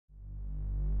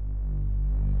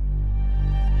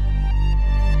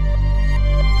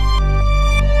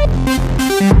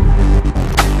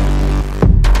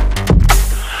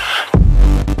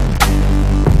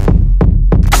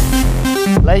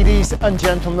and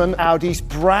gentlemen, Audi's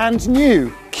brand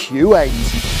new Q8.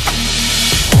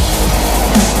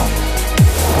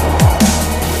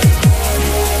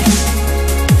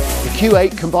 The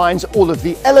Q8 combines all of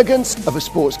the elegance of a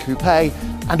sports coupe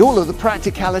and all of the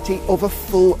practicality of a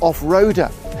full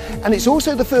off-roader. And it's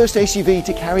also the first SUV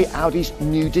to carry Audi's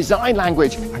new design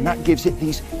language, and that gives it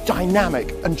these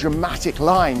dynamic and dramatic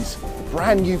lines. The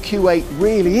brand new Q8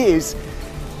 really is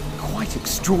quite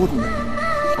extraordinary.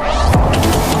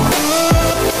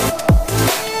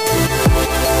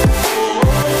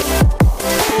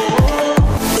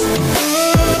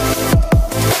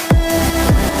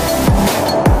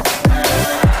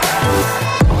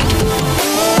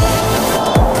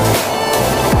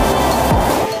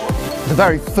 The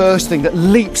very first thing that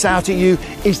leaps out at you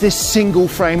is this single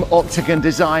frame octagon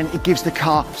design. It gives the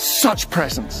car such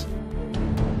presence.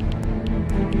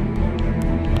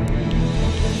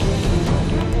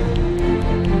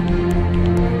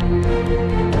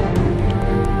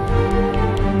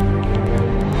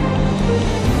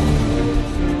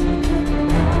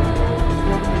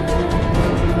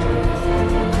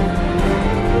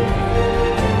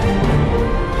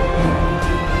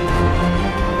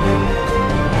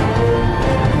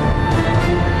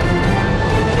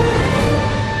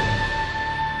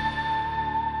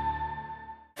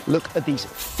 Look at these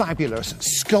fabulous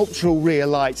sculptural rear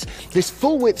lights. This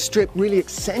full width strip really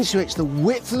accentuates the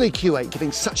width of the Q8,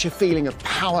 giving such a feeling of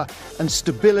power and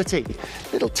stability.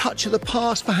 Little touch of the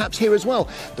past perhaps here as well.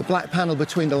 The black panel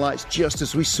between the lights, just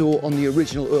as we saw on the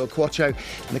original quattro.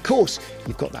 And of course,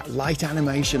 you've got that light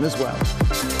animation as well.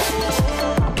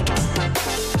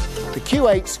 The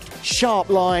Q8's sharp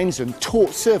lines and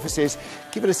taut surfaces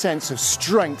give it a sense of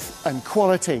strength and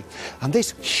quality. And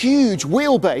this huge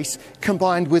wheelbase,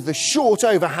 combined with the short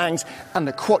overhangs and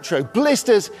the quattro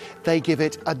blisters, they give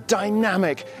it a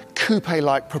dynamic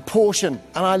coupe-like proportion.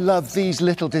 And I love these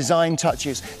little design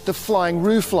touches, the flying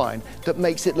roofline that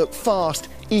makes it look fast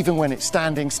even when it's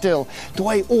standing still. The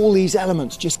way all these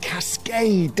elements just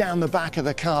cascade down the back of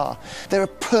the car. There are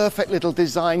perfect little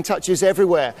design touches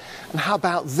everywhere. And how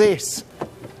about this?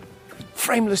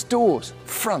 Frameless doors,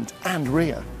 front and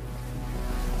rear.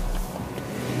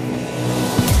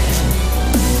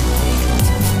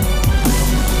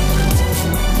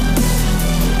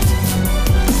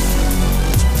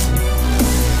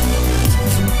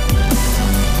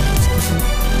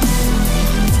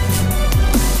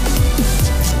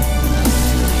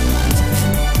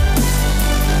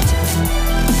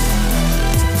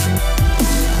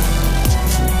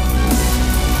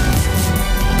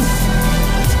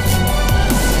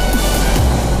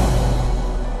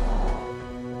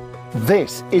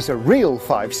 This is a real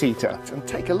five-seater, and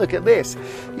take a look at this.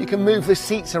 You can move the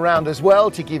seats around as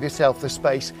well to give yourself the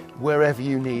space wherever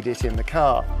you need it in the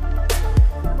car.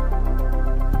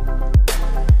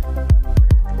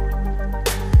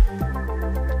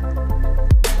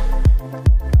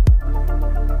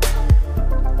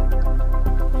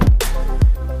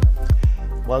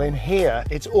 Well, in here,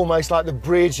 it's almost like the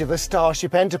bridge of the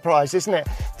Starship Enterprise, isn't it?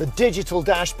 The digital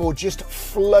dashboard just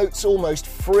floats almost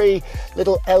free.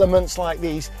 Little elements like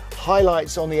these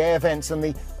highlights on the air vents and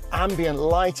the ambient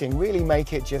lighting really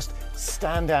make it just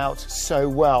stand out so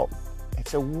well.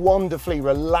 It's a wonderfully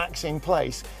relaxing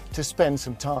place to spend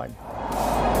some time.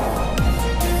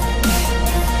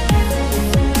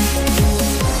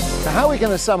 How are we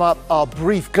going to sum up our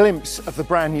brief glimpse of the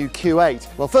brand new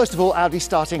Q8? Well, first of all, Audi's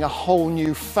starting a whole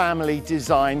new family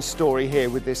design story here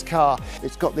with this car.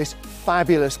 It's got this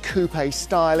fabulous coupe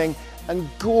styling and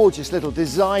gorgeous little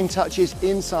design touches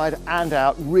inside and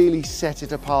out really set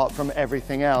it apart from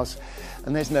everything else.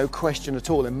 And there's no question at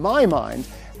all in my mind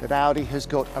that Audi has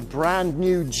got a brand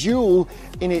new jewel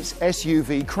in its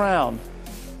SUV crown.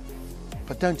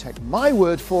 But don't take my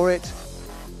word for it,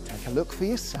 take a look for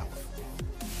yourself.